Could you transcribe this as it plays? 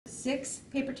6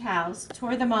 paper towels,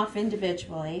 tore them off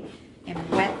individually, and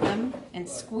wet them and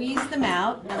squeeze them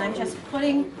out. And I'm just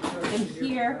putting them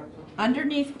here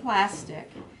underneath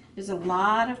plastic. There's a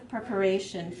lot of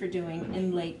preparation for doing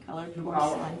inlaid colored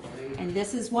porcelain. And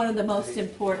this is one of the most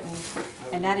important,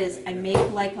 and that is I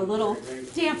make like a little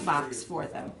damp box for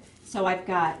them. So I've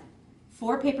got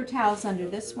 4 paper towels under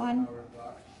this one,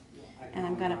 and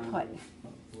I'm going to put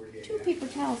 2 paper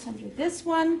towels under this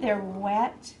one. They're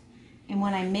wet, and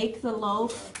when I make the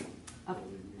loaf of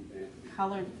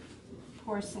colored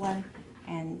porcelain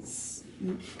and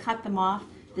cut them off,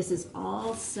 this is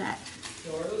all set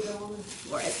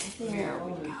for it. There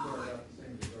we go.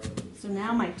 So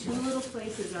now my 2 little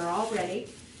places are all ready,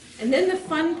 and then the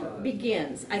fun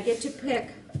begins. I get to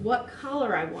pick what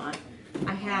color I want.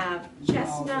 I have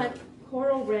chestnut,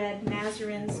 coral red,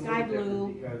 mazarin, sky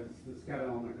blue,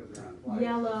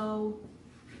 yellow,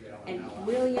 and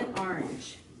brilliant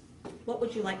orange. What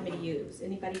would you like me to use?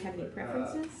 Anybody have any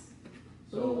preferences?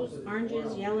 Blues,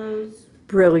 oranges, yellows?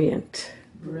 Brilliant.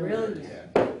 Brilliant.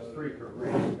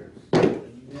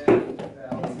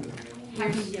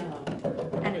 Have a yellow.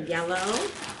 And a yellow.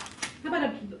 How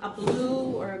about a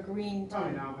blue or a green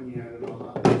tone?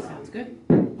 Sounds good.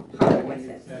 Color with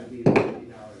it.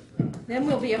 Then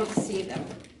we'll be able to see them.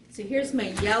 So here's my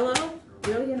yellow,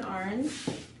 brilliant orange.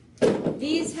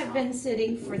 These have been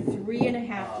sitting for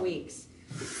 3.5 weeks,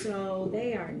 so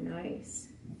they are nice.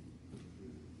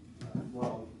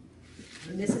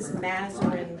 And this is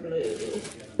mazarin blue.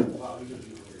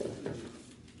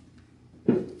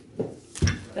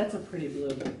 That's a pretty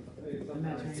blue.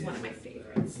 It's one of my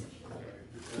favorites.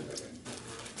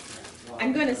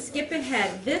 I'm going to skip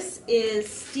ahead. This is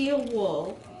steel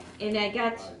wool, and I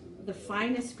got the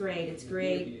finest grade. It's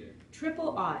grade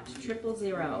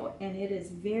 000, and it is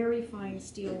very fine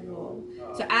steel wool.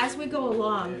 So as we go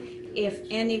along,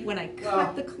 when I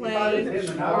cut the clay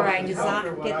or I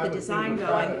get the design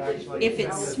going, if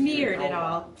it's smeared at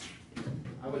all,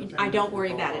 I don't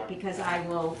worry about it because I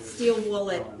will steel wool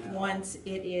it once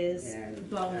it is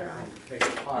bone dry.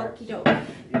 Okie doke.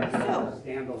 So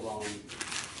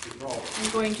I'm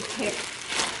going to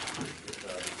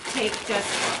take just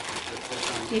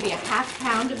maybe a ½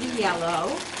 pound of the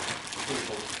yellow.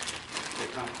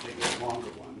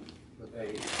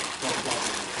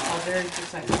 Oh, very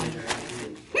precise.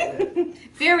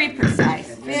 Very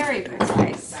precise, very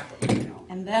precise.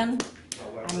 And then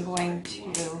I'm going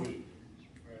to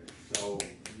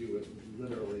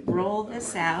roll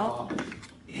this out.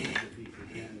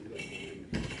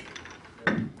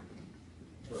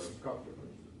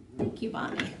 Thank you,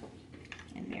 Bonnie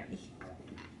and Mary.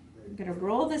 I'm going to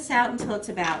roll this out until it's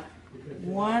about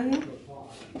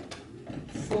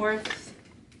 1/4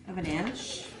 of an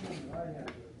inch.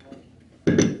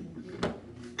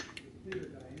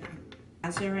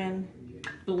 Mazarin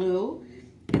blue.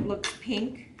 It looks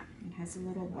pink. It has a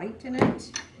little white in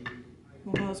it.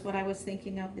 Who knows what I was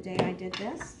thinking of the day I did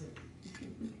this?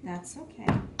 That's okay.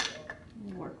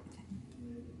 We'll work with it.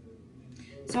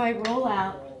 So I roll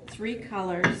out 3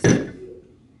 colors.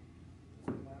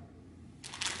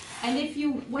 And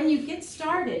when you get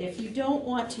started, if you don't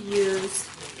want to use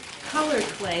colored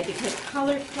clay, because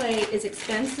colored clay is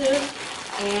expensive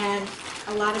and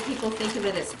a lot of people think of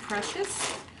it as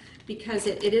precious, because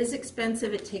it is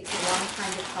expensive, it takes a long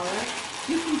time to color,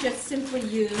 you can just simply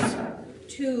use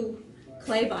 2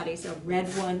 clay bodies, a red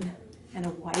one and a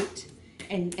white,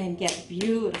 and get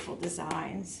beautiful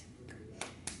designs.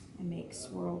 I make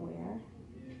swirlware.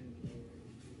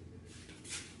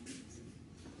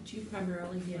 Do you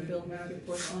primarily hand build your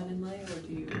porcelain inlay, or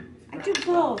do you? I do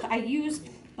both. I use,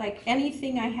 like,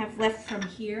 anything I have left from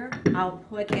here, I'll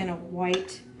put in a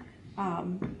white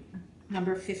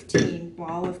number 15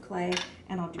 ball of clay,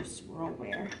 and I'll do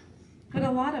swirlware. But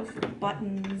a lot of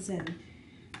buttons and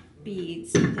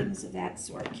beads and things of that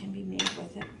sort can be made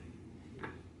with it.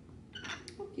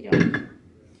 Okie doke.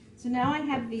 So now I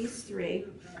have these 3.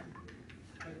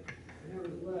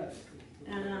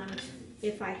 And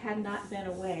if I had not been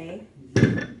away,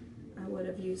 I would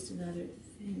have used another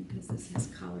thing because this has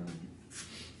color on it.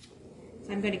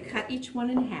 So I'm going to cut each one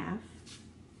in half.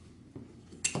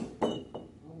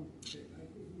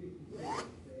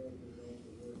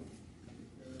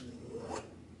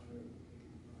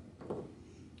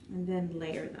 And then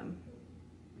layer them.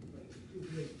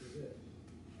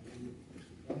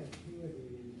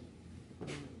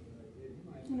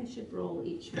 And I should roll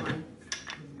each one.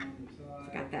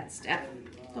 Forgot that step.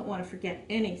 Don't want to forget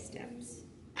any steps.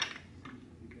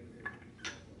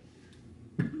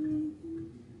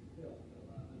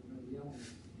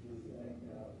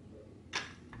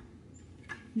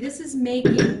 This is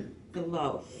making the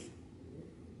loaf.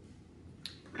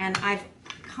 And I've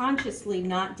consciously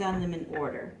not done them in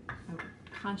order. I've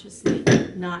consciously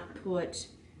not put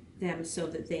them so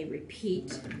that they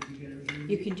repeat.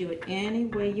 You can do it any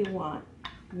way you want.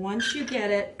 Once you get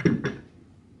it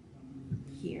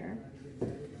here,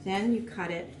 then you cut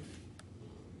it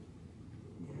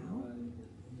now.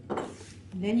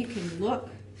 And then you can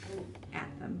look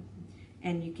at them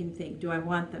and you can think, do I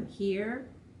want them here?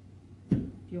 Do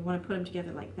you want to put them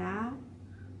together like that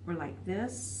or like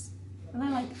this? And I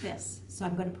like this, so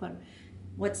I'm going to put them.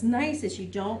 What's nice is you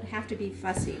don't have to be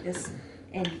fussy,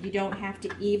 and you don't have to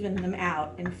even them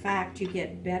out. In fact, you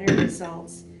get better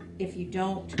results if you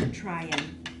don't try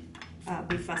and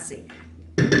be fussy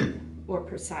or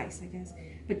precise, I guess.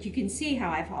 But you can see how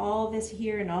I have all this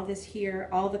here and all this here.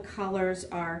 All the colors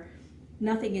are,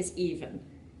 nothing is even.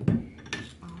 And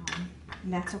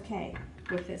that's okay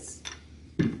with this.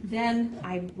 Then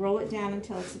I roll it down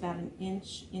until it's about an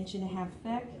inch, inch and a half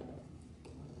thick.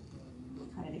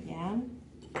 Cut it again.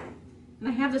 And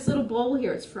I have this little bowl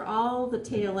here. It's for all the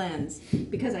tail ends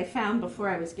because I found before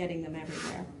I was getting them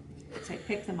everywhere. So I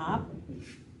pick them up,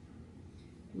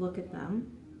 look at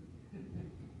them,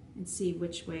 and see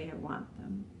which way I want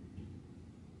them.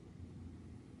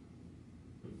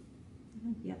 I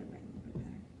like the other way a little bit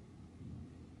better.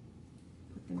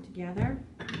 Put them together.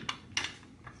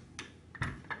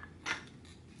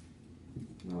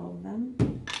 Roll them.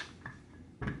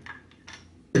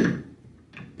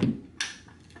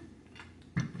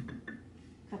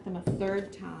 Cut them a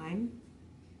third time.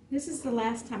 This is the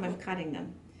last time I'm cutting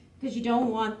them because you don't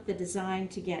want the design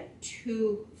to get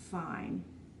too fine.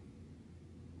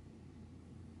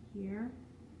 Here.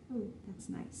 Oh, that's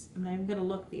nice. And I'm going to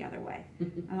look the other way.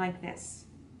 I like this.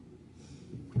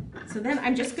 So then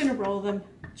I'm just going to roll them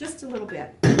just a little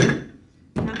bit.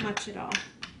 Not much at all.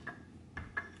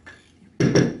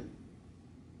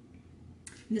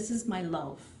 This is my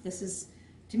loaf. This is,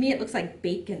 to me it looks like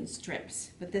bacon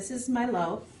strips, but this is my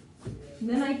loaf. And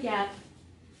then I get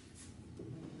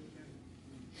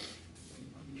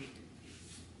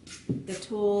the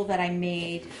tool that I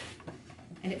made,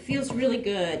 and it feels really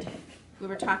good. We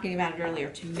were talking about it earlier,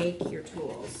 to make your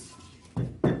tools.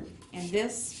 And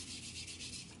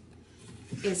this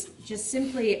is just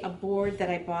simply a board that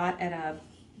I bought at a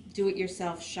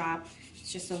do-it-yourself shop.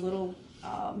 It's just a little,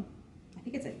 I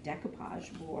think it's a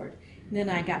decoupage board. And then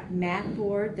I got matte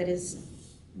board that is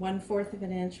 1/4 of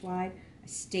an inch wide. I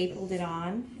stapled it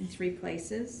on in 3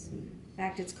 places. In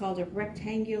fact, it's called a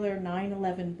rectangular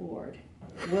 911 board.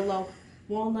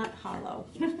 Walnut hollow.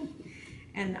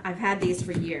 And I've had these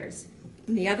for years.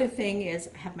 And the other thing is,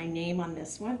 I have my name on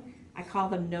this one. I call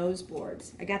them nose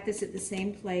boards. I got this at the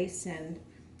same place, and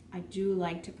I do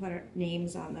like to put our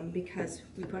names on them because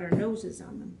we put our noses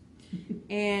on them.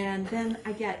 And then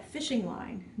I get fishing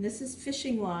line. And this is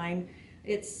fishing line.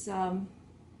 It's,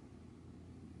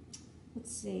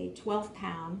 let's see, 12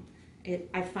 pound.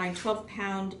 I find 12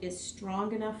 pound is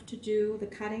strong enough to do the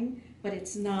cutting, but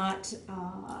it's not,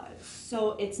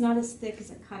 so it's not as thick as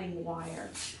a cutting wire.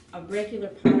 A regular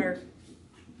putter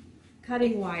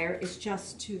cutting wire is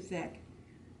just too thick.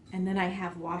 And then I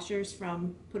have washers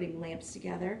from putting lamps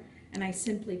together, and I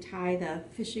simply tie the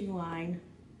fishing line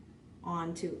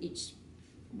onto each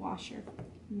washer.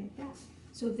 Like that.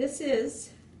 So this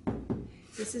is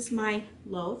my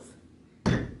loaf.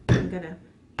 I'm gonna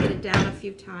hit it down a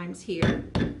few times here,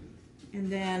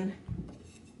 and then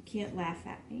you can't laugh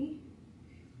at me.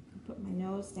 I'll put my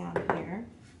nose down here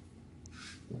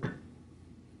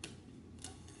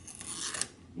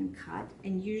and cut.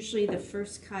 And usually the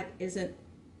first cut isn't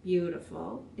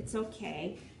beautiful. It's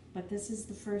okay, but this is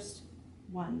the first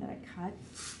one that I cut.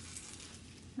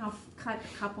 I'll cut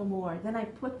a couple more. Then I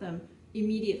put them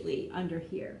immediately under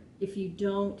here. If you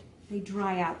don't, they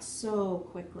dry out so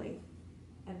quickly,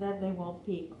 and then they won't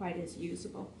be quite as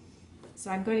usable.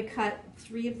 So I'm going to cut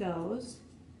 3 of those.